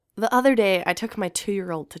The other day, I took my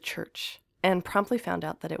 2-year-old to church and promptly found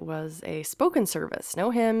out that it was a spoken service.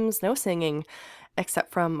 No hymns, no singing,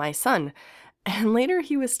 except from my son. And later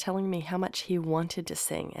he was telling me how much he wanted to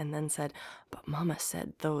sing and then said, "But Mama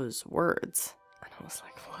said those words." And I was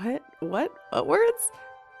like, what? What words?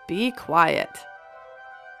 Be quiet.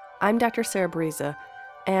 I'm Dr. Sarah Bariza,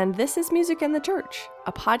 and this is Music in the Church,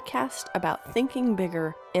 a podcast about thinking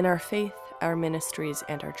bigger in our faith, our ministries,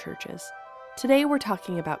 and our churches. Today we're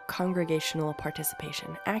talking about congregational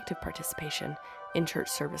participation, active participation in church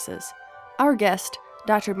services. Our guest,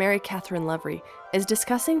 Dr. Mary Catherine Lovery, is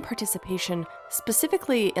discussing participation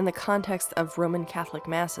specifically in the context of Roman Catholic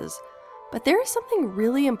Masses, but there is something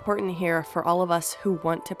really important here for all of us who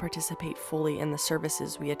want to participate fully in the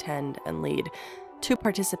services we attend and lead, to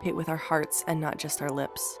participate with our hearts and not just our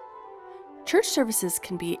lips. Church services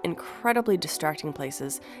can be incredibly distracting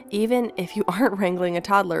places, even if you aren't wrangling a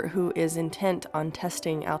toddler who is intent on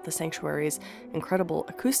testing out the sanctuary's incredible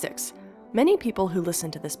acoustics. Many people who listen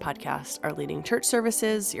to this podcast are leading church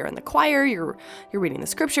services. You're in the choir, you're reading the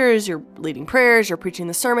scriptures, you're leading prayers, you're preaching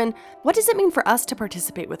the sermon. What does it mean for us to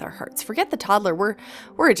participate with our hearts? Forget the toddler. We're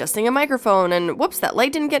adjusting a microphone, and whoops, that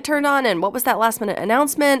light didn't get turned on, and what was that last minute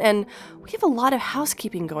announcement? And we have a lot of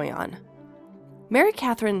housekeeping going on. Mary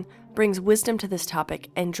Catherine brings wisdom to this topic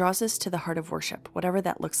and draws us to the heart of worship, whatever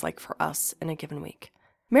that looks like for us in a given week.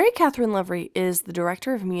 Mary Catherine Lovery is the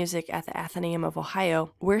director of music at the Athenaeum of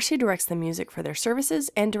Ohio, where she directs the music for their services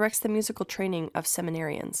and directs the musical training of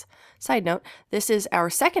seminarians. Side note, this is our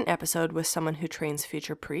second episode with someone who trains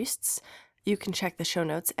future priests. You can check the show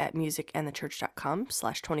notes at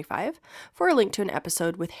musicandthechurch.com/25 for a link to an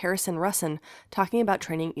episode with Harrison Russin talking about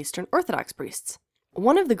training Eastern Orthodox priests.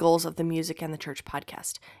 One of the goals of the Music and the Church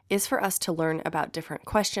podcast is for us to learn about different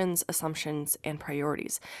questions, assumptions, and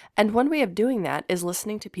priorities. And one way of doing that is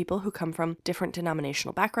listening to people who come from different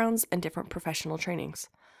denominational backgrounds and different professional trainings.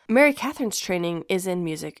 Mary Catherine's training is in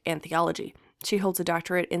music and theology. She holds a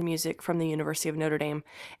doctorate in music from the University of Notre Dame,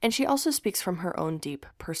 and she also speaks from her own deep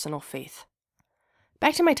personal faith.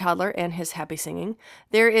 Back to my toddler and his happy singing.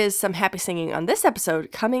 There is some happy singing on this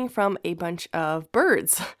episode coming from a bunch of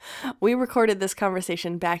birds. We recorded this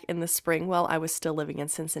conversation back in the spring while I was still living in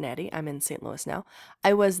Cincinnati. I'm in St. Louis now.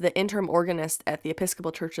 I was the interim organist at the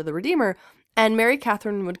Episcopal Church of the Redeemer, and Mary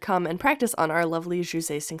Catherine would come and practice on our lovely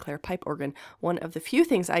José Sinclair pipe organ, one of the few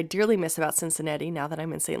things I dearly miss about Cincinnati now that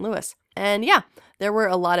I'm in St. Louis. And yeah, there were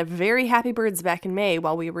a lot of very happy birds back in May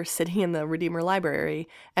while we were sitting in the Redeemer Library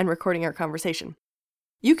and recording our conversation.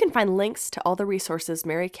 You can find links to all the resources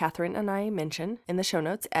Mary Catherine and I mention in the show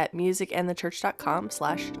notes at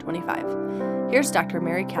musicandthechurch.com/25. Here's Dr.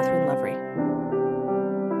 Mary Catherine Lovery.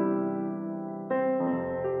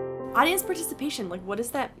 Audience participation, what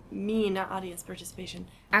does that mean, audience participation?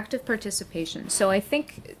 Active participation. So I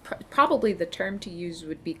think probably the term to use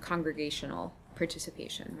would be congregational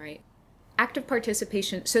participation, right? Active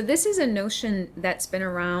participation. So this is a notion that's been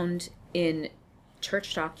around in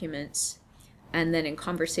church documents and then in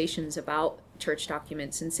conversations about church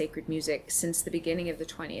documents and sacred music since the beginning of the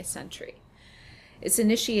 20th century. It's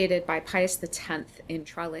initiated by Pius X in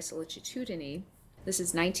Tra le Sollecitudini. This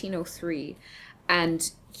is 1903,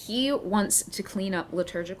 and he wants to clean up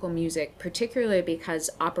liturgical music, particularly because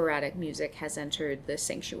operatic music has entered the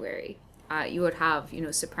sanctuary. You would have,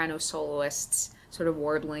 soprano soloists sort of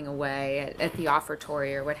warbling away at the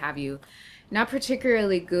offertory or what have you. Not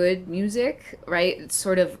particularly good music, right? It's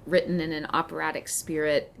sort of written in an operatic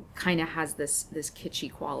spirit, kind of has this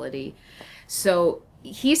kitschy quality. So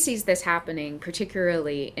he sees this happening,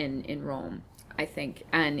 particularly in Rome, I think.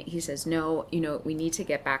 And he says, no, we need to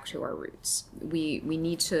get back to our roots. We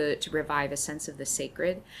need to revive a sense of the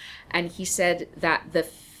sacred. And he said that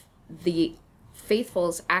the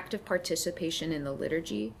faithful's active participation in the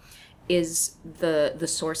liturgy is the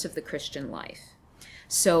source of the Christian life.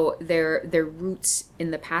 So their roots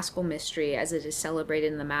in the Paschal mystery as it is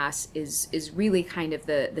celebrated in the Mass is really kind of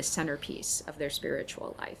the centerpiece of their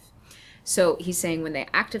spiritual life. So he's saying when they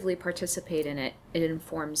actively participate in it, it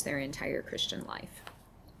informs their entire Christian life.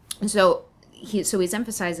 And so he's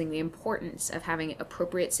emphasizing the importance of having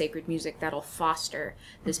appropriate sacred music that'll foster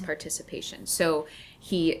this participation. So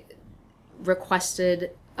he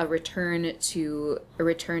requested a return to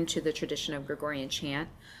the tradition of Gregorian chant.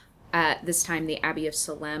 At this time, the Abbey of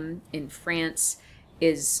Salem in France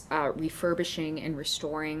is refurbishing and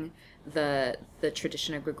restoring the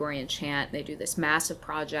tradition of Gregorian chant. They do this massive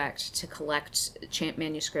project to collect chant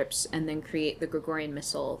manuscripts and then create the Gregorian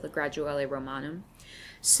Missal, the Graduale Romanum.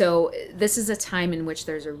 So this is a time in which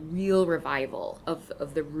there's a real revival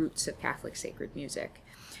of the roots of Catholic sacred music.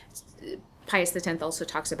 Pius X also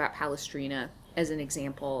talks about Palestrina as an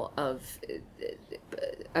example of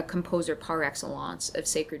a composer par excellence of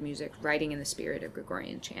sacred music, writing in the spirit of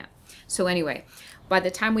Gregorian chant. So anyway, by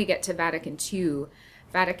the time we get to Vatican II,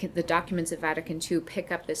 the documents of Vatican II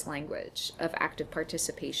pick up this language of active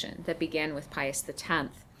participation that began with Pius X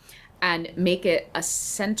and make it a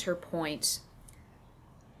center point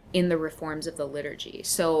in the reforms of the liturgy.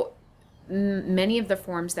 So many of the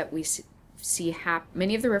reforms that we see happen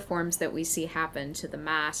to the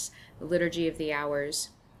Mass, the Liturgy of the Hours,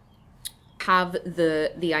 have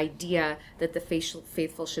the idea that the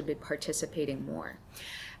faithful should be participating more.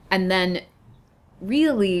 And then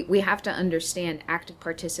really we have to understand active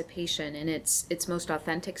participation in its most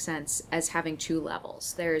authentic sense as having two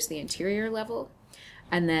levels. There's the interior level,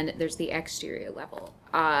 and then there's the exterior level.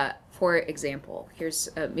 For example, here's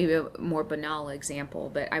maybe a more banal example,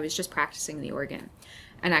 but I was just practicing the organ,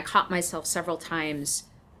 and I caught myself several times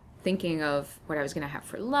thinking of what I was going to have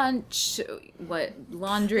for lunch, what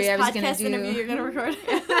laundry I was going to do. This podcast interview you're going to record.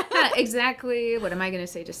 Exactly. What am I going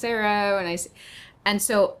to say to Sarah? And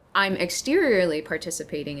so I'm exteriorly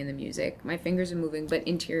participating in the music. My fingers are moving, but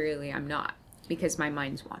interiorly I'm not, because my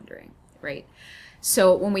mind's wandering, right?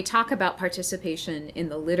 So when we talk about participation in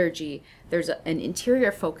the liturgy, there's an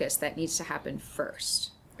interior focus that needs to happen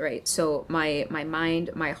first, right? So my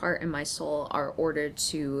mind, my heart, and my soul are ordered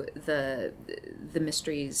to the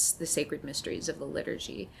mysteries, the sacred mysteries of the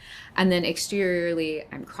liturgy. And then exteriorly,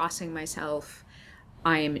 I'm crossing myself,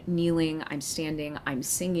 I'm kneeling, I'm standing, I'm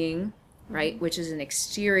singing, right? Which is an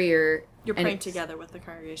exterior. You're praying together with the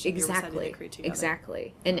congregation. Exactly. You're reciting the creed together.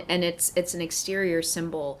 Exactly. And it's an exterior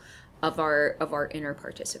symbol of our inner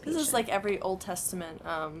participation. This is like every Old Testament.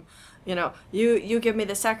 You give me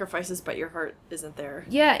the sacrifices, but your heart isn't there.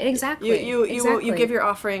 Yeah, exactly. You give your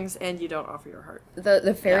offerings and you don't offer your heart.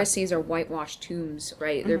 The Pharisees are whitewashed tombs,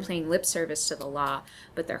 right? Mm-hmm. They're paying lip service to the law,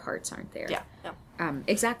 but their hearts aren't there. Yeah.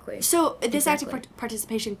 Exactly. So this active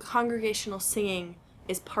participation, congregational singing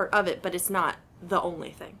is part of it, but it's not the only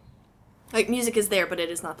thing. Like, music is there, but it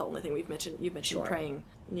is not the only thing. You've mentioned sure. Praying,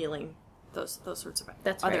 kneeling, those sorts of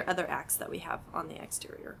other acts that we have on the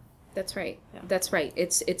exterior. That's right. Yeah. That's right.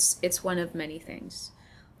 It's one of many things.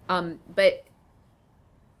 But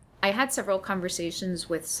I had several conversations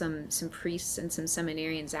with some priests and some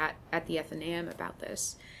seminarians at the Athenaeum about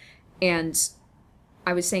this. And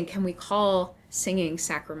I was saying, can we call singing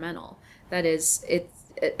sacramental? That is,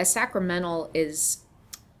 a sacramental is,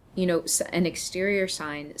 an exterior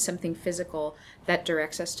sign, something physical that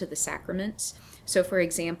directs us to the sacraments. So, for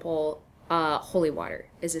example, holy water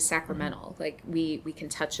is a sacramental. Mm-hmm. Like, we can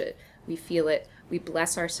touch it, we feel it, we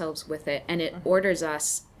bless ourselves with it, and it orders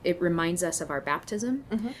us, it reminds us of our baptism.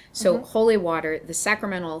 Mm-hmm. So holy water, the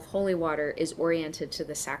sacramental of holy water is oriented to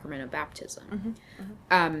the sacrament of baptism.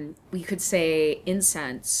 Mm-hmm. We could say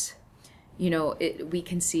incense, we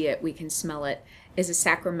can see it, we can smell it, is a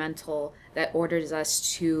sacramental that orders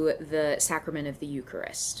us to the sacrament of the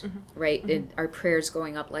Eucharist, right? Mm-hmm. Our prayers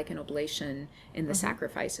going up like an oblation in the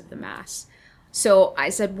sacrifice of the Mass. So I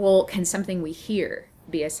said, well, can something we hear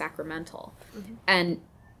be a sacramental? Mm-hmm. And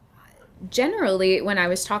generally, when I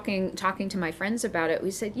was talking to my friends about it,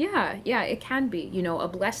 we said, yeah, it can be. A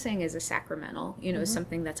blessing is a sacramental,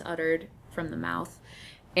 something that's uttered from the mouth.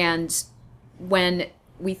 And when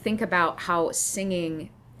we think about how singing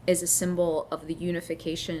is a symbol of the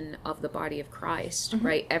unification of the body of Christ,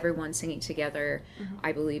 right? Everyone singing together,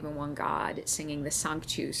 I believe in one God, singing the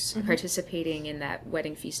Sanctus, participating in that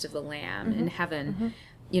wedding feast of the Lamb in heaven.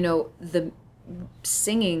 The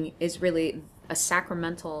singing is really a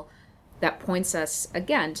sacramental that points us,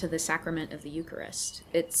 again, to the sacrament of the Eucharist.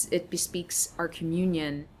 It bespeaks our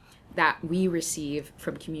communion that we receive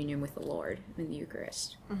from communion with the Lord in the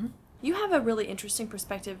Eucharist. Mm-hmm. You have a really interesting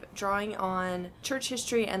perspective drawing on church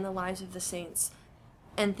history and the lives of the saints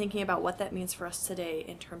and thinking about what that means for us today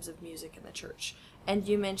in terms of music in the church. And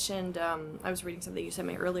you mentioned, I was reading something you sent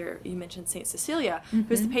me earlier, you mentioned St. Cecilia,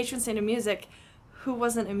 who's the patron saint of music, who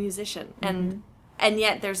wasn't a musician. And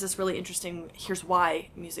yet there's this really interesting, here's why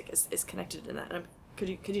music is connected in that. And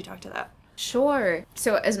could you talk to that? Sure.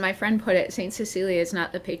 So as my friend put it, St. Cecilia is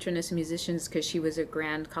not the patroness of musicians because she was a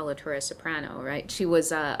grand coloratura soprano, right? She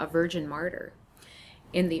was a virgin martyr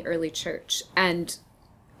in the early church. And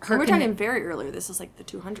we're talking very early. This is like the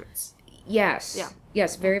 200s. Yes. Yeah.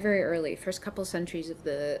 Yes, very, very early. First couple centuries of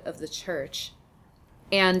the church.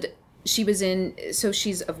 And she was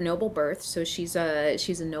she's of noble birth, so she's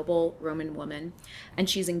a noble Roman woman, and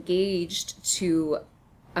she's engaged to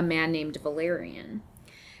a man named Valerian.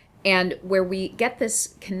 And where we get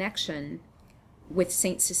this connection with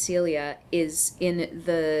St. Cecilia is in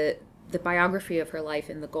the the biography of her life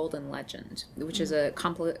in the Golden Legend, which is a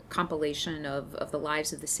compilation of the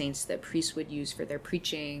lives of the saints that priests would use for their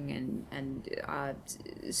preaching and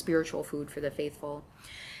spiritual food for the faithful.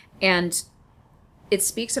 And it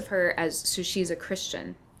speaks of her as, so she's a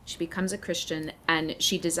Christian. She becomes a Christian, and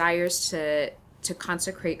she desires to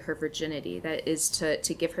consecrate her virginity, that is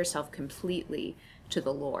to give herself completely to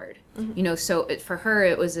the Lord. So for her,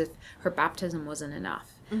 it was if her baptism wasn't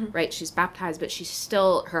enough. Right, she's baptized, but she's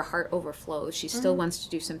still, her heart overflows. She still wants to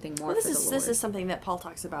do something more for the Lord. This is something that Paul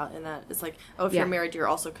talks about, in that it's like, if you're married, you're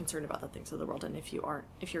also concerned about the things of the world, and if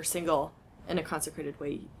you're single in a consecrated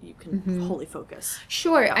way, you can wholly focus.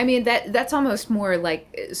 Sure, yeah. I mean that's almost more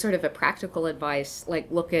like sort of a practical advice. Like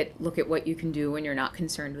look at what you can do when you're not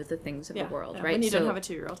concerned with the things of the world, right? When you don't have a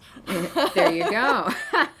 2-year-old. There you go.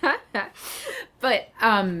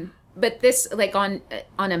 But this, like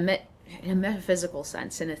in a metaphysical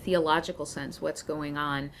sense, in a theological sense, what's going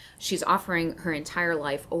on, she's offering her entire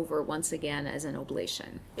life over once again as an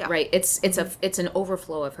oblation, right? It's an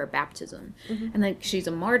overflow of her baptism. And like she's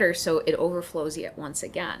a martyr, so it overflows yet once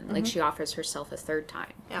again. Like she offers herself a third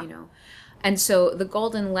time, And so the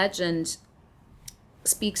Golden Legend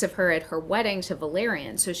speaks of her at her wedding to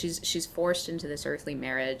Valerian. So she's forced into this earthly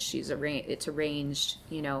marriage. It's arranged,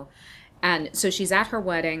 And so she's at her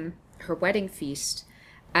wedding feast.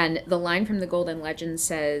 And the line from the Golden Legend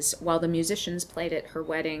says, while the musicians played at her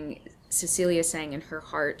wedding, Cecilia sang in her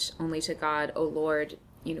heart, only to God, O Lord,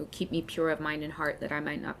 keep me pure of mind and heart, that I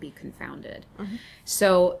might not be confounded.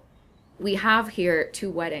 So we have here 2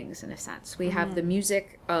 weddings, in a sense. We have the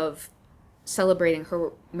music of celebrating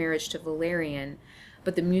her marriage to Valerian,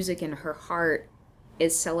 but the music in her heart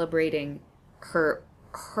is celebrating her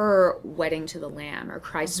wedding to the Lamb, or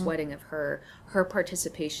Christ's wedding of her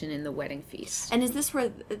participation in the wedding feast. And is this where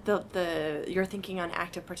the your thinking on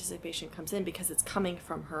active participation comes in, because it's coming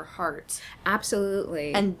from her heart?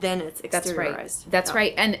 Absolutely. And then it's exteriorized. That's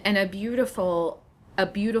right. And a beautiful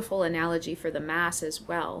analogy for the Mass as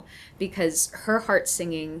well, because her heart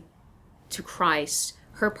singing to Christ,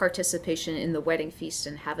 her participation in the wedding feast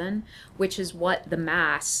in heaven, which is what the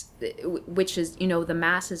Mass, the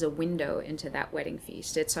Mass is a window into that wedding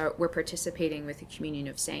feast. We're participating with the communion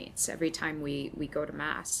of saints every time we go to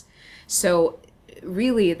Mass. So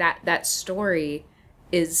really that story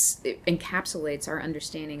encapsulates our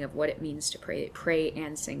understanding of what it means to pray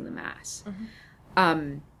and sing the Mass.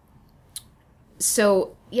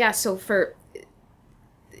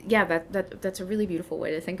 That's a really beautiful way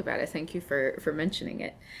to think about it. Thank you for mentioning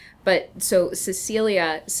it. But so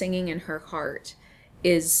Cecilia singing in her heart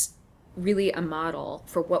is really a model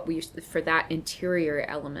for for that interior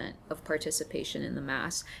element of participation in the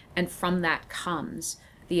Mass, and from that comes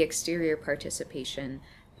the exterior participation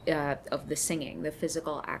of the singing, the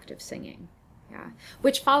physical act of singing.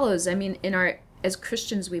 Which follows, as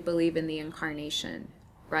Christians, we believe in the Incarnation.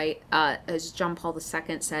 Right? As John Paul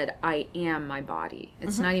II said, I am my body.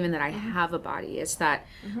 It's not even that I have a body. It's that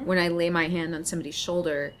when I lay my hand on somebody's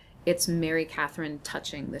shoulder, it's Mary Catherine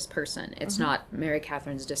touching this person. It's not Mary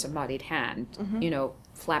Catherine's disembodied hand,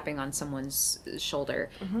 flapping on someone's shoulder.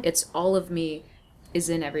 It's all of me is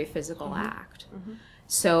in every physical act.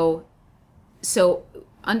 So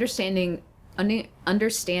understanding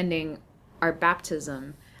our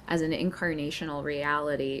baptism as an incarnational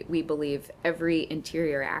reality, we believe every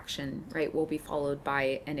interior action, right, will be followed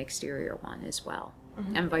by an exterior one as well,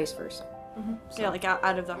 and vice versa. So. Yeah, like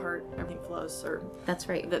out of the heart, everything flows. Or that's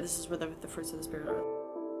right. This is where the fruits of the Spirit are.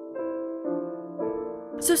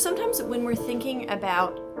 So sometimes when we're thinking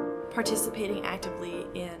about participating actively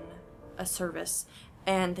in a service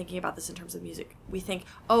and thinking about this in terms of music, we think,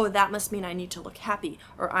 oh, that must mean I need to look happy,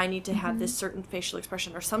 or I need to have this certain facial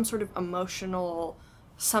expression, or some sort of emotional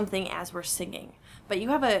something as we're singing. But you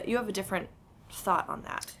have a different thought on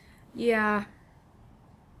that. Yeah.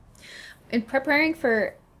 In preparing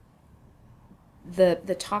for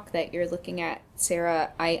the talk that you're looking at,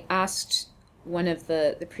 Sarah, I asked one of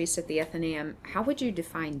the priests at the Athenaeum, how would you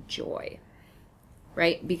define joy?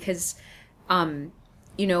 Right? Because in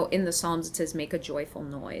the Psalms it says, make a joyful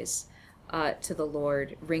noise to the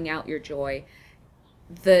Lord, ring out your joy.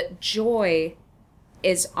 The joy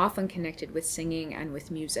is often connected with singing and with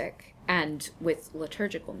music and with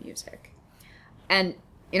liturgical music. And,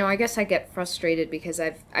 I guess I get frustrated because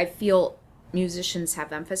I feel musicians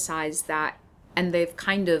have emphasized that, and they've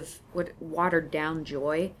kind of watered down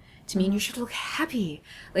joy to mean you should look happy.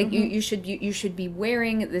 Like you should be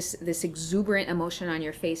wearing this exuberant emotion on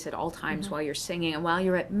your face at all times while you're singing. And while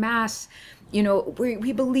you're at Mass,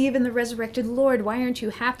 we believe in the resurrected Lord. Why aren't you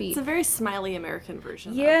happy? It's a very smiley American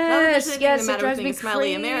version. Yes, yes, it drives me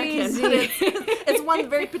smiley American, but it's one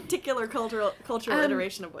very particular cultural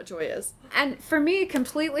iteration of what joy is. And for me,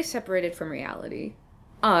 completely separated from reality.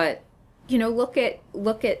 Look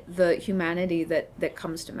at the humanity that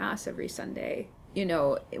comes to Mass every Sunday.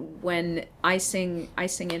 When I sing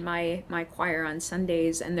in my choir on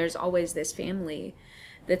Sundays, and there's always this family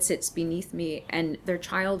that sits beneath me, and their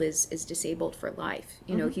child is disabled for life.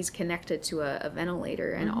 He's connected to a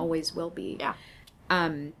ventilator and always will be. Yeah.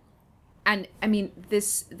 And I mean,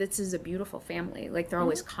 this is a beautiful family. Like, they're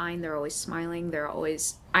always kind, they're always smiling, they're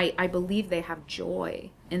always, I believe they have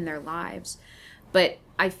joy in their lives. But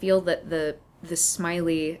I feel that the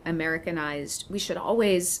smiley Americanized, we should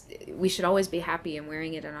always be happy and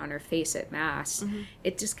wearing it on our face at Mass.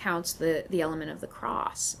 It discounts the element of the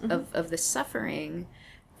cross, of the suffering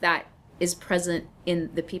that is present in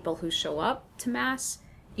the people who show up to Mass,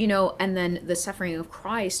 and then the suffering of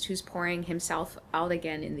Christ, who's pouring himself out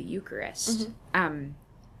again in the Eucharist. And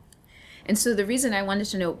so the reason I wanted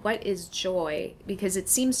to know what is joy, because it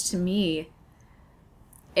seems to me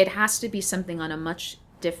it has to be something on a much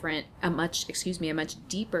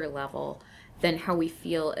deeper level than how we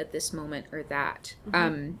feel at this moment or that.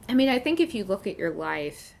 I think if you look at your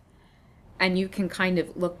life and you can kind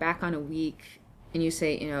of look back on a week and you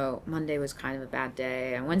say, Monday was kind of a bad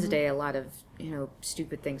day, and Wednesday a lot of,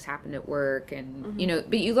 stupid things happened at work, and,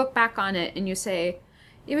 but you look back on it and you say,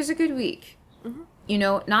 it was a good week.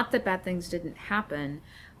 Not that bad things didn't happen,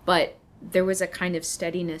 but there was a kind of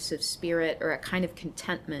steadiness of spirit, or a kind of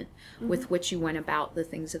contentment with which you went about the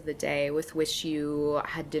things of the day, with which you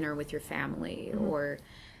had dinner with your family, or,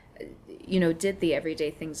 did the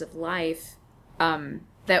everyday things of life,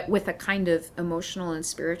 that with a kind of emotional and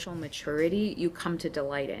spiritual maturity, you come to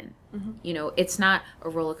delight in. It's not a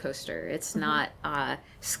roller coaster. It's not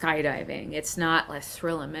skydiving. It's not a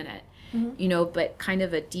thrill a minute, but kind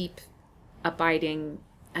of a deep abiding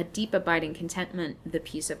contentment, the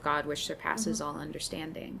peace of God which surpasses all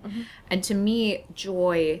understanding. And to me,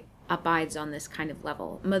 joy abides on this kind of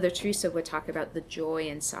level. Mother Teresa would talk about the joy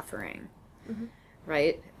in suffering,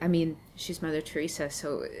 right? I mean, she's Mother Teresa,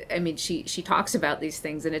 so I mean, she talks about these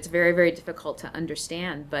things, and it's very, very difficult to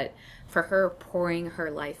understand. But for her, pouring her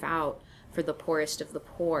life out for the poorest of the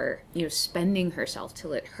poor, spending herself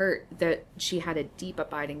till it hurt, that she had a deep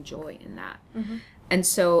abiding joy in that. And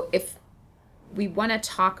so if we want to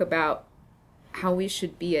talk about how we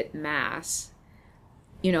should be at Mass,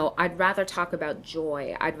 I'd rather talk about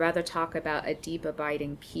joy. I'd rather talk about a deep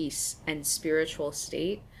abiding peace and spiritual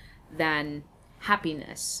state than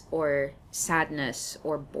happiness or sadness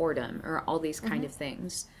or boredom or all these kind of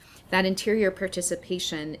things. That interior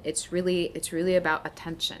participation, it's really about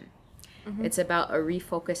attention. It's about a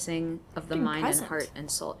refocusing of the mind and heart and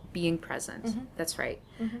soul. Being present. That's right.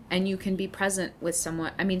 And you can be present with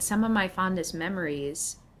someone. I mean, some of my fondest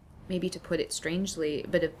memories, maybe to put it strangely,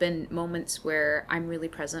 but have been moments where I'm really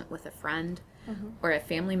present with a friend or a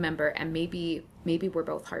family member, and maybe we're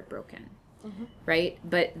both heartbroken. Right?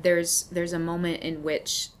 But there's a moment in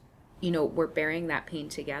which, we're bearing that pain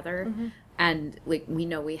together, and like, we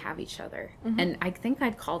know we have each other. And I think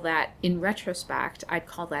I'd call that, in retrospect,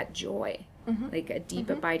 the joy, like a deep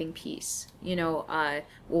abiding peace. The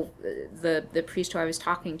priest who I was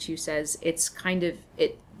talking to says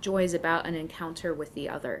joy is about an encounter with the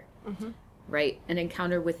other, right? An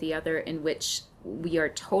encounter with the other in which we are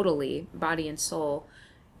totally, body and soul,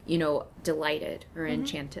 delighted or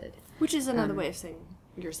enchanted. Which is another way of saying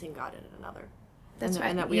you're seeing God in another. That's right.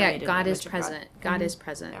 And that we are made in God the is image of present. God is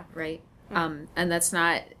present, right? Yeah. And that's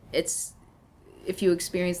not, if you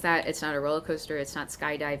experience that, it's not a roller coaster, it's not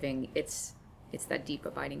skydiving, it's that deep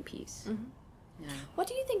abiding peace. Yeah. What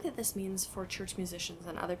do you think that this means for church musicians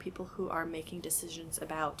and other people who are making decisions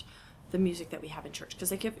about the music that we have in church?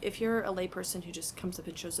 Because like, if you're a layperson who just comes up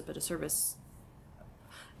and shows up at a service,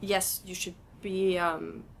 yes, you should be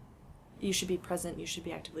present, you should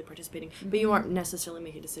be actively participating, but you aren't necessarily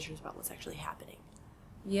making decisions about what's actually happening.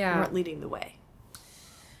 Yeah. You aren't leading the way.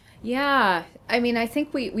 Yeah. I mean, I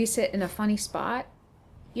think we sit in a funny spot,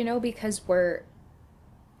 because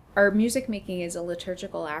our music making is a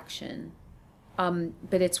liturgical action,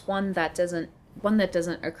 but it's one that doesn't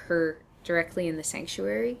occur directly in the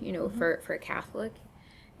sanctuary, for a Catholic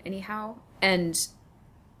anyhow. And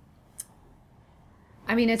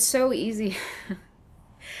I mean, it's so easy.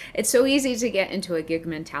 It's so easy to get into a gig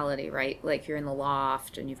mentality, right? Like, you're in the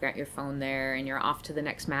loft and you've got your phone there and you're off to the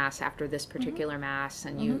next Mass after this particular Mass,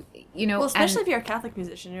 and you know. Well, especially if you're a Catholic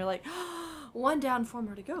musician, you're like, one down, 4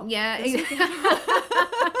 more to go. Yeah.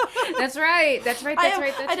 That's right.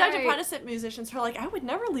 I talk to Protestant musicians who are like, I would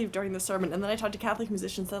never leave during the sermon. And then I talk to Catholic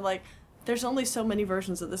musicians that are like, there's only so many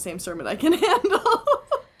versions of the same sermon I can handle.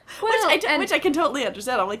 Well, which I can totally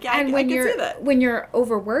understand. I'm like, yeah, I can see that. When you're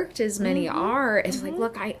overworked, as many are, it's like,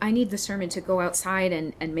 look, I need the sermon to go outside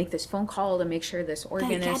and make this phone call to make sure this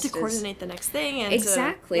organist you had to coordinate the next thing. And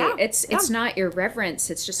exactly. It's not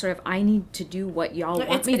irreverence. It's just sort of, I need to do what y'all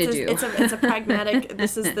want me to do. It's a pragmatic,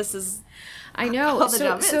 this is I know.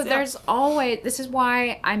 So there's always, this is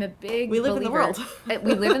why I'm a big believer. We live in the world.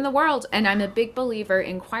 We live in the world, and I'm a big believer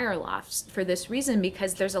in choir lofts for this reason,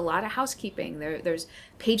 because there's a lot of housekeeping. There's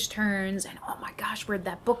page turns, and oh my gosh, where'd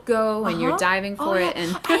that book go? And you're diving for it.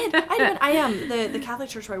 And I am. The Catholic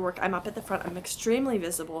church where I work, I'm up at the front. I'm extremely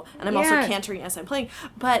visible, and I'm also cantering as I'm playing.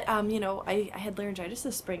 But, I had laryngitis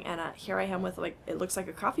this spring, and here I am with, like, it looks like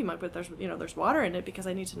a coffee mug, but there's water in it because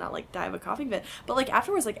I need to not, like, die of a coughing fit. But, like,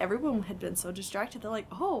 afterwards, like, everyone had been so distracted. They're like,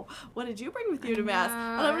 oh, what did you bring with you to Mass?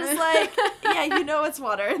 And I'm just like, yeah, it's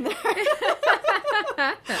water in there.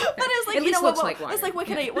 But it's like, at least looks like water. It's like, what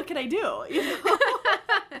can I do?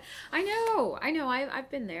 I know. I've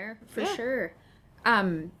been there for sure.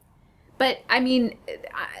 But I mean,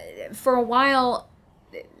 for a while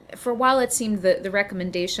it seemed that the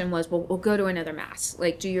recommendation was, well, we'll go to another Mass.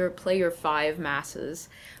 Like, play your 5 Masses,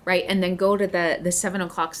 right? And then go to the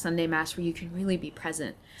 7:00 Sunday Mass where you can really be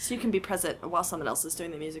present. So you can be present while someone else is doing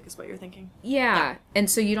the music, is what you're thinking? Yeah. And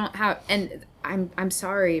so you don't have, and I'm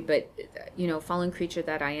sorry, but, fallen creature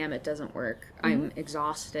that I am, it doesn't work. Mm-hmm. I'm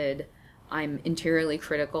exhausted. I'm interiorly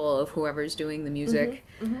critical of whoever's doing the music.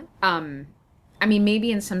 Mm-hmm. I mean,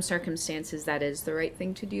 maybe in some circumstances that is the right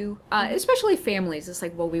thing to do, especially families. It's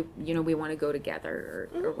like, well, we want to go together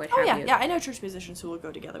or what have you. Yeah, I know church musicians who will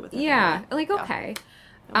go together with their family. Okay.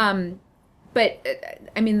 But,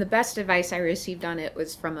 I mean, the best advice I received on it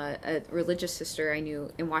was from a religious sister I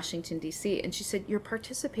knew in Washington, D.C., and she said, you're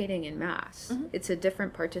participating in Mass. Mm-hmm. It's a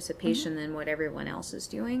different participation than what everyone else is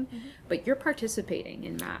doing, but you're participating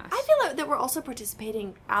in Mass. I feel like that we're also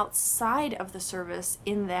participating outside of the service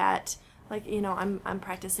in that, like, I'm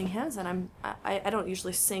practicing hymns, and I don't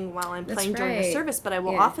usually sing while I'm playing during a service, but I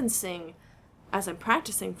will often sing as I'm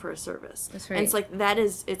practicing for a service. That's right. And it's like, that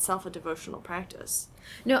is itself a devotional practice.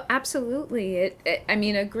 No, absolutely. I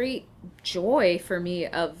mean, a great joy for me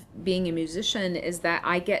of being a musician is that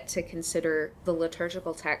I get to consider the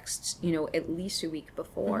liturgical texts, at least a week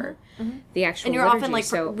before the actual and you're liturgy. often,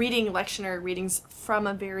 like, reading lectionary readings from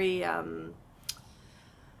a very...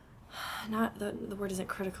 not the word isn't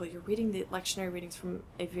critical. You're reading the lectionary readings from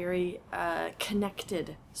a very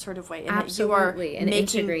connected sort of way, and absolutely, that you are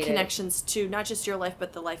making integrated connections to not just your life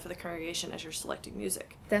but the life of the congregation as you're selecting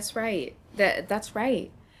music. That's right. That's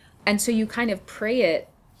right. And so you kind of pray it,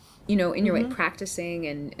 in your way, practicing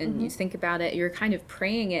and you think about it. You're kind of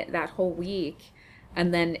praying it that whole week,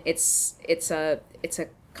 and then it's a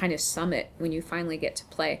kind of summit when you finally get to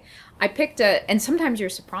play. I picked and sometimes you're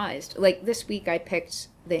surprised. Like this week I picked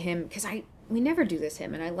the hymn, because we never do this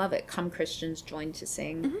hymn, and I love it. Come Christians, join to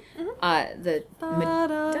sing. The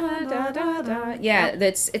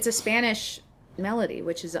it's a Spanish melody,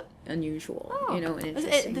 which is unusual, and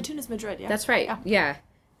interesting. The tune is Madrid, yeah. That's right, yeah.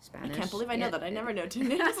 Spanish. I can't believe I know that. I never know tune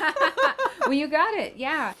names. Well, you got it,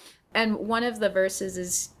 yeah. And one of the verses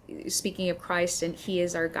is speaking of Christ, and he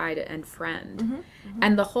is our guide and friend.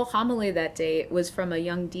 And the whole homily that day was from a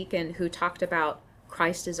young deacon who talked about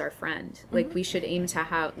Christ is our friend. Like, we should aim to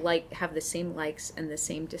have the same likes and the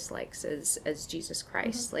same dislikes as Jesus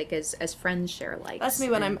Christ. Like, as friends share likes. That's me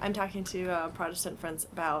when I'm talking to Protestant friends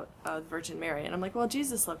about the Virgin Mary, and I'm like, well,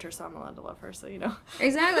 Jesus loved her, so I'm allowed to love her. So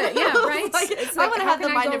Exactly. Yeah. Right. It's I want to have the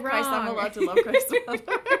mind of Christ. I'm allowed to love Christ.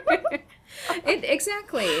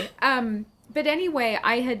 Exactly. But anyway,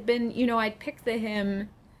 I had been, I'd picked the hymn,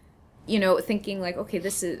 thinking like, okay,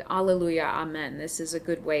 this is Alleluia, Amen. This is a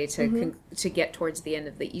good way to to get towards the end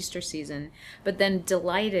of the Easter season. But then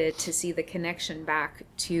delighted to see the connection back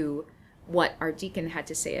to what our deacon had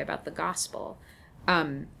to say about the gospel.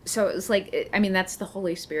 So it was like, that's the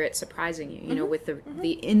Holy Spirit surprising you, with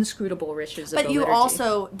the inscrutable riches of the liturgy. But you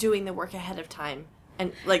also doing the work ahead of time.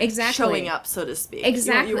 And showing up, so to speak.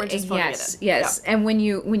 Exactly. You weren't just phoning it in. Yes. Yeah. And when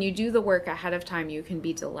you do the work ahead of time, you can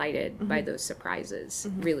be delighted by those surprises.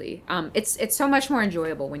 Really, it's so much more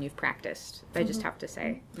enjoyable when you've practiced. I just have to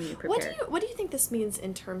say, when you prepare. What do you think this means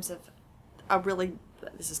in terms of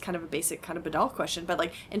this is kind of a basic, kind of banal question, but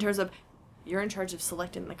like in terms of you're in charge of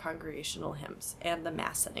selecting the congregational hymns and the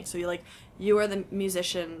Mass setting. So you are the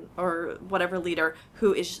musician or whatever leader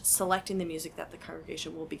who is selecting the music that the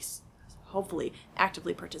congregation will be hopefully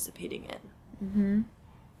actively participating in.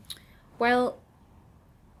 Well,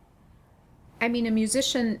 I mean, a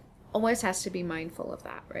musician always has to be mindful of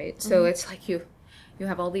that, right? So it's like you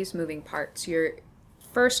have all these moving parts. You're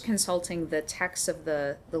first consulting the text of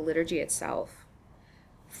the liturgy itself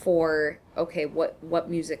for, okay, what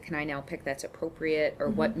music can I now pick that's appropriate, or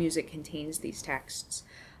what music contains these texts?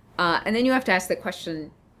 And then you have to ask the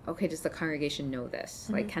question, okay, does the congregation know this?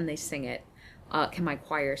 Like, can they sing it? Can my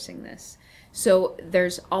choir sing this? So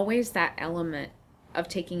there's always that element of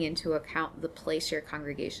taking into account the place your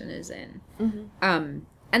congregation is in.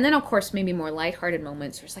 And then, of course, maybe more lighthearted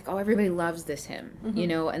moments where it's like, oh, everybody loves this hymn, you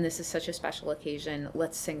know, and this is such a special occasion.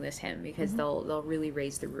 Let's sing this hymn because they'll really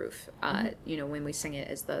raise the roof, you know, when we sing it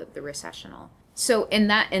as the recessional. So in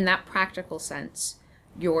that practical sense,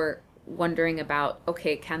 you're wondering about,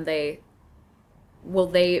 okay, will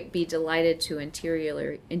they be delighted to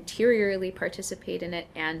interiorly participate in it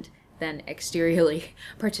and then exteriorly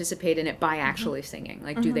participate in it by actually singing?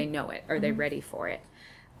 Like, do they know it? Are they ready for it?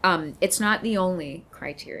 It's not the only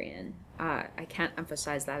criterion. I can't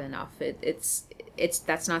emphasize that enough.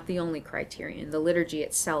 That's not the only criterion. The liturgy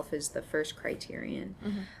itself is the first criterion.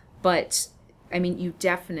 But, I mean, you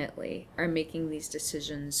definitely are making these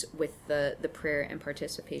decisions with the prayer and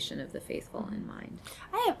participation of the faithful in mind.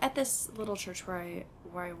 I have, at this little church where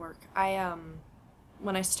I work,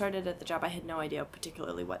 when I started at the job, I had no idea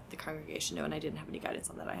particularly what the congregation knew, and I didn't have any guidance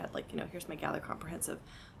on that. I had, like, you know, here's my Gather Comprehensive,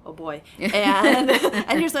 oh boy, and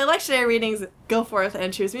here's my lectionary readings, go forth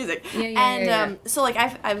and choose music. So, like,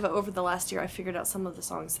 I've over the last year, I figured out some of the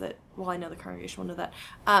songs that, well, I know the congregation will know that,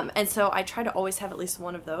 and so I try to always have at least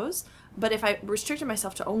one of those, but if I restricted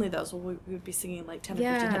myself to only those, well, we would be singing, like, 10 or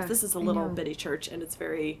 15 hymns. This is a little bitty church, and it's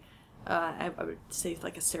very... I would say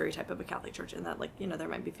like a stereotype of a Catholic church in that, like, you know, there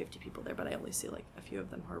might be 50 people there, but I only see like a few of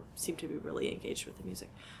them who seem to be really engaged with the music,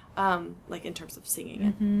 like in terms of singing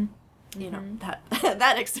and you know,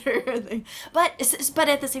 that exterior thing. But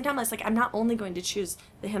at the same time, it's like I'm not only going to choose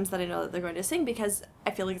the hymns that I know that they're going to sing, because I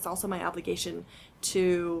feel like it's also my obligation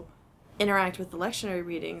to interact with the lectionary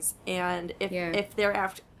readings, and if they're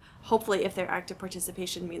after. Hopefully, if their active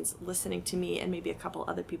participation means listening to me and maybe a couple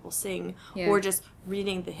other people sing, or just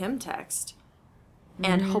reading the hymn text,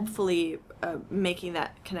 and hopefully making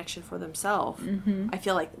that connection for themselves, I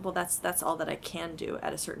feel like, well, that's all that I can do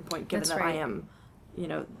at a certain point, given that I am, you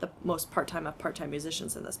know, the most part-time of part-time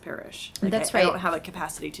musicians in this parish. Like, I don't have a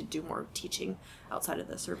capacity to do more teaching outside of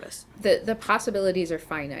the service. The possibilities are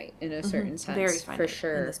finite in a certain sense. Very finite, for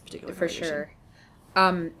sure. in this particular for sure.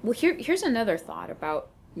 Well, here's another thought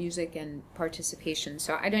about music and participation.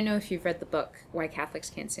 So I don't know if you've read the book Why Catholics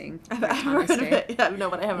Can't Sing by Thomas Day. Yeah, no,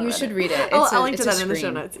 but I haven't. You should read it. I'll link to that in the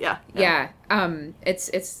show notes. Yeah.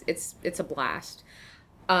 It's a blast.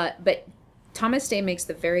 But Thomas Day makes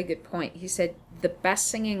the very good point. He said the best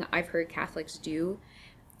singing I've heard Catholics do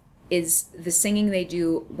is the singing they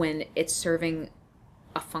do when it's serving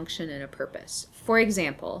a function and a purpose. For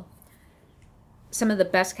example, some of the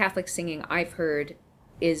best Catholic singing I've heard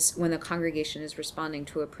is when the congregation is responding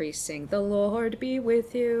to a priest saying, "The Lord be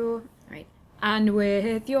with you," right? "And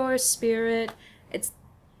with your spirit." It's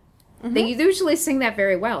they usually sing that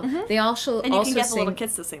very well. They also and you can get sing, the little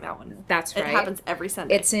kids to sing that one. That's right. It happens every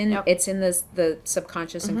Sunday. It's in the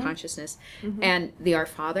subconscious and consciousness, and the Our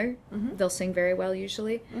Father. They'll sing very well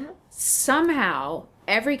usually. Somehow,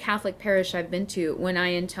 every Catholic parish I've been to, when I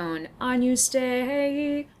intone "Agnus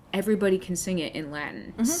Dei," everybody can sing it in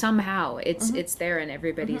Latin. Somehow it's there in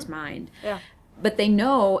everybody's mind. Yeah. But they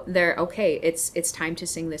know it's time to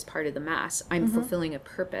sing this part of the Mass. I'm fulfilling a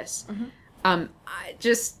purpose. I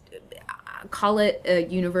just call it a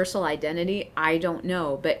universal identity. I don't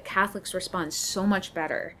know, but Catholics respond so much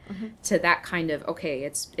better to that kind of,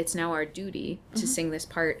 it's now our duty to sing this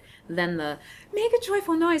part than the make a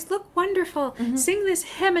joyful noise, look wonderful, sing this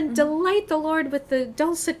hymn and delight the Lord with the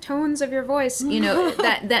dulcet tones of your voice. You know,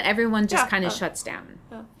 that everyone just kind of shuts down.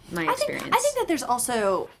 My experience. I think that there's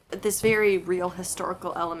also this very real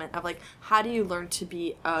historical element of, like, how do you learn to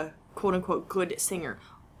be a quote unquote good singer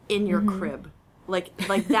in your crib? Like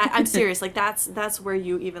that. I'm serious. Like that's where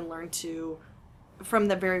you even learn to, from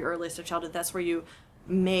the very earliest of childhood. That's where you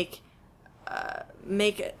make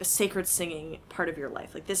sacred singing part of your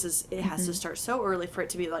life. Like it has to start so early for it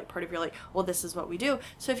to be like part of your, like, well, this is what we do.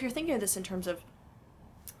 So if you're thinking of this in terms of,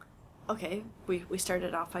 okay, we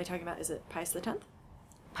started off by talking about, is it Pius X?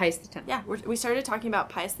 Pius X. Yeah, we started talking about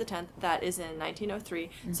Pius X. That is in 1903.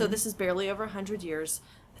 So this is barely over 100 years.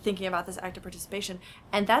 Thinking about this active participation,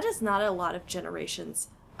 and that is not a lot of generations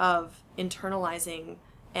of internalizing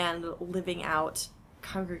and living out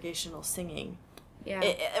congregational singing. Yeah.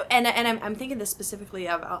 And I'm thinking this specifically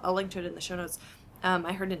of, I'll link to it in the show notes,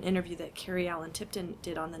 I heard an interview that Carrie Allen Tipton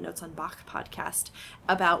did on the Notes on Bach podcast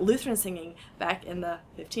about Lutheran singing back in the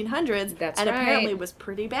 1500s. That's and right. apparently was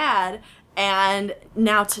pretty bad. And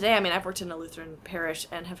now today, I mean, I've worked in a Lutheran parish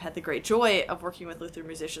and have had the great joy of working with Lutheran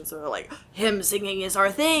musicians who are like, hymn singing is our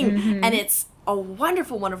thing. Mm-hmm. And it's a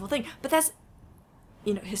wonderful, wonderful thing. But that's,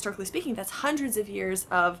 you know, historically speaking, that's hundreds of years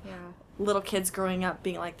of little kids growing up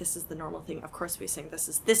being like, this is the normal thing. Of course we sing. This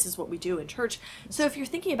is what we do in church. So if you're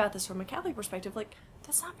thinking about this from a Catholic perspective, like,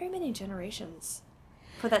 that's not very many generations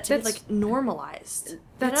for that to be like normalized.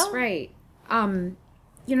 That's right. You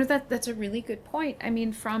know, that's a really good point. I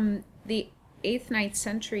mean, from the 8th, 9th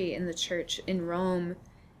century in the church in Rome,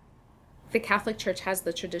 the Catholic Church has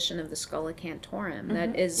the tradition of the Schola Cantorum.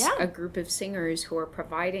 That is a group of singers who are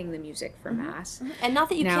providing the music for Mass. And not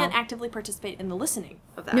that you can't actively participate in the listening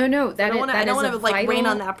of that. No, that I don't want to like rain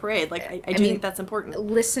on that parade. Like I do think that's important.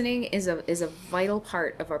 Listening is a vital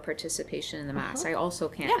part of our participation in the Mass. I also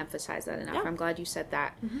can't emphasize that enough. I'm glad you said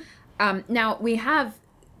that. Now we have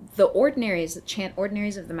the ordinaries, the chant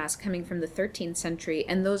ordinaries of the Mass coming from the 13th century,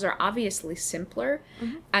 and those are obviously simpler.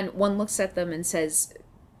 And one looks at them and says,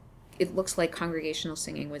 it looks like congregational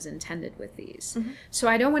singing was intended with these. So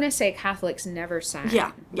I don't want to say Catholics never sang.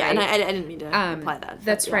 Yeah, right? and I didn't mean to imply that.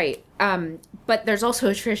 That's right. But there's also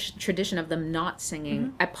a tradition of them not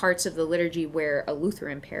singing at parts of the liturgy where a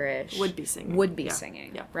Lutheran parish would be singing.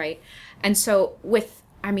 Singing, right? And so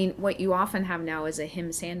what you often have now is a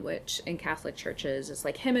hymn sandwich in Catholic churches. It's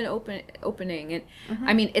like hymn and opening. And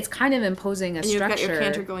I mean, it's kind of imposing a structure. And you've got your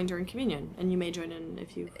cantor going during communion, and you may join in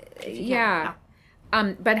if you can.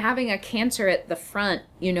 But having a cantor at the front,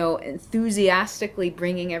 you know, enthusiastically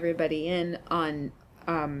bringing everybody in on,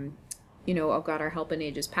 you know, oh God, our help in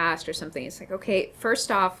ages past or something. It's like, okay, first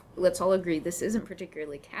off, let's all agree this isn't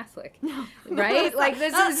particularly Catholic, right? Like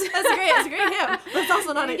this is that's a great hymn. But it's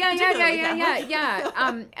also not yeah.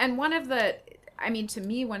 And to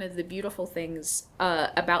me, one of the beautiful things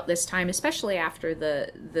about this time, especially after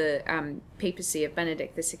the papacy of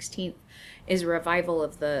Benedict XVI, is a revival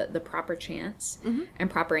of the proper chants and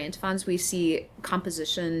proper antiphons. We see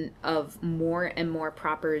composition of more and more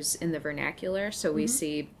propers in the vernacular. So we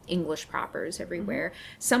see English propers everywhere.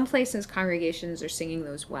 Some places, congregations are singing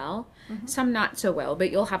those well, some not so well, but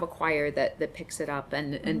you'll have a choir that picks it up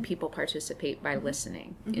and people participate by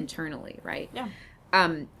listening internally, right? Yeah.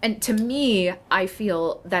 And to me, I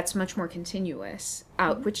feel that's much more continuous,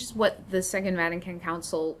 which is what the Second Vatican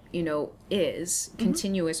Council, you know, is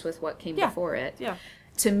continuous with what came before it. Yeah.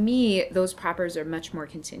 To me, those propers are much more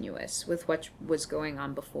continuous with what was going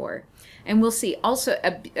on before. And we'll see. Also,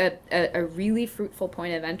 a really fruitful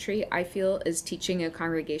point of entry, I feel, is teaching a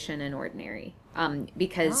congregation an ordinary.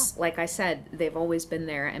 Because, like I said, they've always been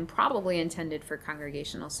there and probably intended for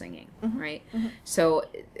congregational singing, right? So,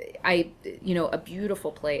 a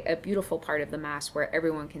beautiful part of the Mass where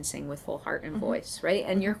everyone can sing with full heart and voice, right?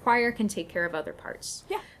 And your choir can take care of other parts.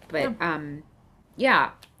 Yeah. But,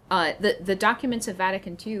 the documents of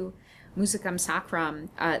Vatican II, Musicam Sacram,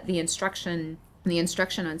 the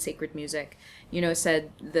instruction on sacred music, you know,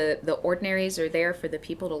 said the ordinaries are there for the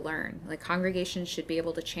people to learn. Like, congregations should be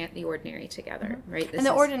able to chant the ordinary together, right? And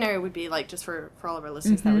the ordinary would be like, just for all of our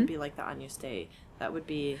listeners, that would be like the Agnus Dei. That would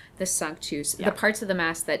be the Sanctus, the parts of the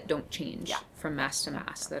Mass that don't change from Mass to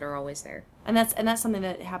Mass, that are always there. And that's something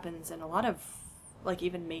that happens in a lot of, like,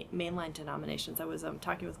 even mainline denominations. I was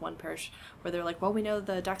talking with one parish where they're like, well, we know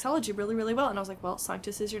the doxology really, really well. And I was like, well,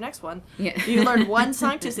 Sanctus is your next one. Yeah. You learn one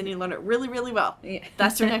Sanctus and you learn it really, really well. Yeah.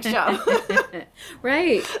 That's your next job.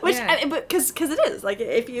 Right. Which, because it is. Like,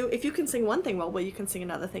 if you can sing one thing well, you can sing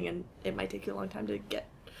another thing, and it might take you a long time to get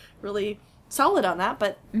really solid on that,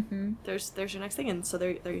 but there's your next thing. And so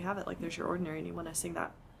there you have it. Like, there's your ordinary, and you want to sing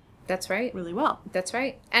that. That's right. Really well. That's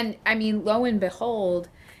right. And, I mean, lo and behold,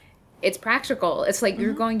 it's practical. It's like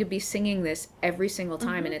you're going to be singing this every single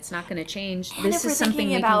time, and it's not going to change. And this is something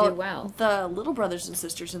we can do well. The little brothers and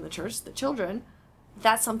sisters in the church, the children,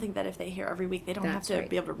 that's something that if they hear every week, they don't have to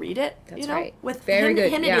be able to read it. That's right. With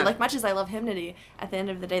good. Hymnody, like, much as I love hymnody, at the end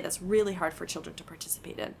of the day, that's really hard for children to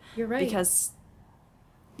participate in. You're right. Because,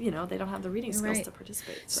 you know, they don't have the reading skills to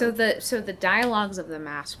participate. So the dialogues of the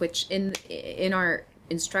Mass, which in our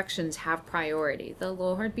instructions have priority. The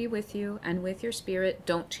Lord be with you and with your spirit.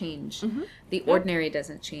 Don't change. The ordinary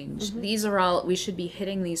doesn't change. These are all, we should be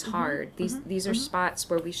hitting these hard. These are spots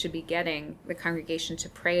where we should be getting the congregation to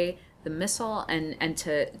pray the missal and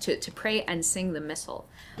to pray and sing the missal.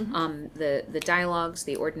 The dialogues,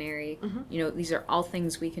 the ordinary, you know, these are all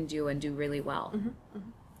things we can do and do really well.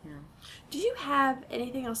 Do you have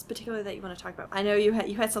anything else particular that you want to talk about? I know you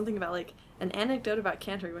had something about like an anecdote about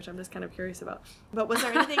cantering, which I'm just kind of curious about. But was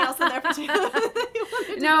there anything else in there particular that you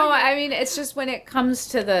wanted to No, I mean, it's just when it comes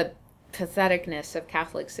to the patheticness of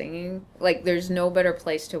Catholic singing, like there's no better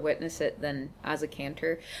place to witness it than as a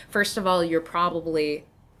cantor. First of all, you're probably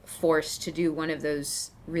forced to do one of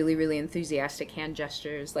those really, really enthusiastic hand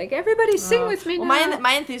gestures, like everybody sing with me now. Well,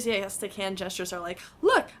 my enthusiastic hand gestures are like,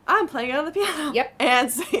 look, I'm playing on the piano. Yep.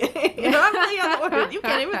 And singing. I'm playing on the organ. You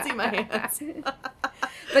can't even see my hands.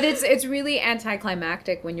 But it's really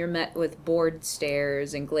anticlimactic when you're met with bored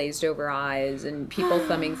stares and glazed over eyes and people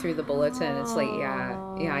thumbing through the bulletin. It's like,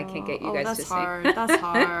 yeah, I can't get you guys to sing. That's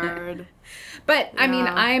hard. But I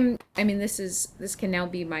mean, this can now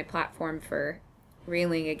be my platform for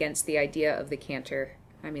railing against the idea of the cantor.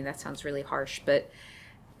 I mean, that sounds really harsh, but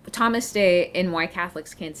Thomas Day in Why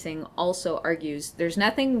Catholics Can't Sing also argues there's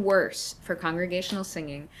nothing worse for congregational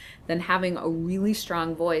singing than having a really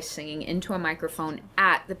strong voice singing into a microphone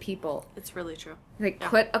at the people. It's really true. Like,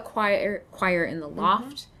 put a choir in the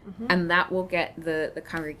loft, and that will get the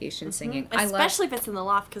congregation singing. Especially if it's in the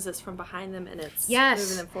loft, because it's from behind them and it's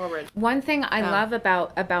moving them forward. One thing I love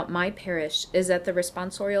about my parish is that the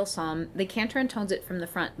responsorial psalm, the cantor intones it from the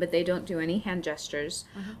front, but they don't do any hand gestures.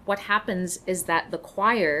 What happens is that the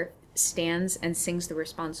choir stands and sings the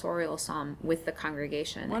responsorial psalm with the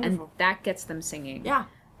congregation. Wonderful. And that gets them singing. Yeah.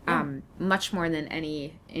 Much more than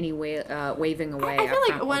any waving away. I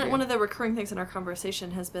feel like one of the recurring things in our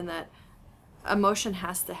conversation has been that emotion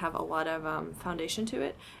has to have a lot of foundation to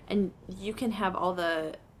it, and you can have all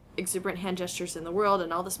the exuberant hand gestures in the world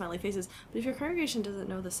and all the smiley faces, but if your congregation doesn't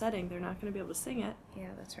know the setting, they're not going to be able to sing it. Yeah,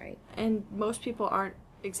 that's right. And most people aren't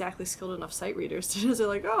exactly skilled enough sight readers to just be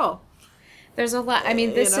like, oh. There's a lot. I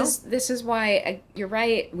mean, this is why you're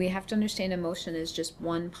right. We have to understand emotion is just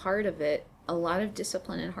one part of it. A lot of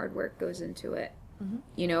discipline and hard work goes into it.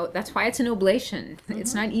 You know, that's why it's an oblation.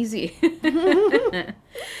 It's not easy.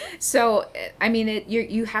 So, I mean,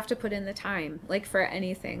 you have to put in the time, like for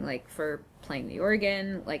anything, like for playing the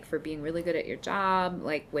organ, like for being really good at your job,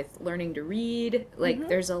 like with learning to read. Like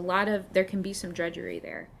there can be some drudgery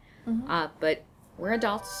there. But we're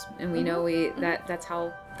adults, and we know that's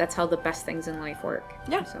how the best things in life work.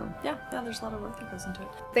 Yeah. So Yeah, there's a lot of work that goes into it.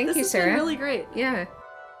 Thank you, Sarah. This has been really great. Yeah.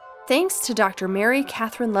 Thanks to Dr. Mary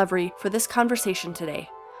Catherine Lovery for this conversation today.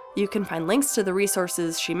 You can find links to the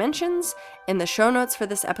resources she mentions in the show notes for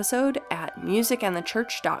this episode at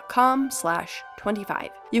musicandthechurch.com/25.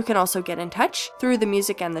 You can also get in touch through the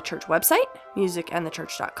Music and the Church website,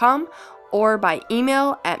 musicandthechurch.com, or by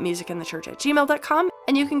email at musicandthechurch@gmail.com,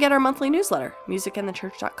 and you can get our monthly newsletter,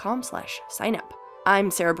 musicandthechurch.com/signup.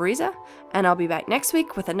 I'm Sarah Bariza, and I'll be back next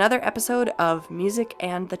week with another episode of Music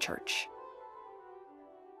and the Church.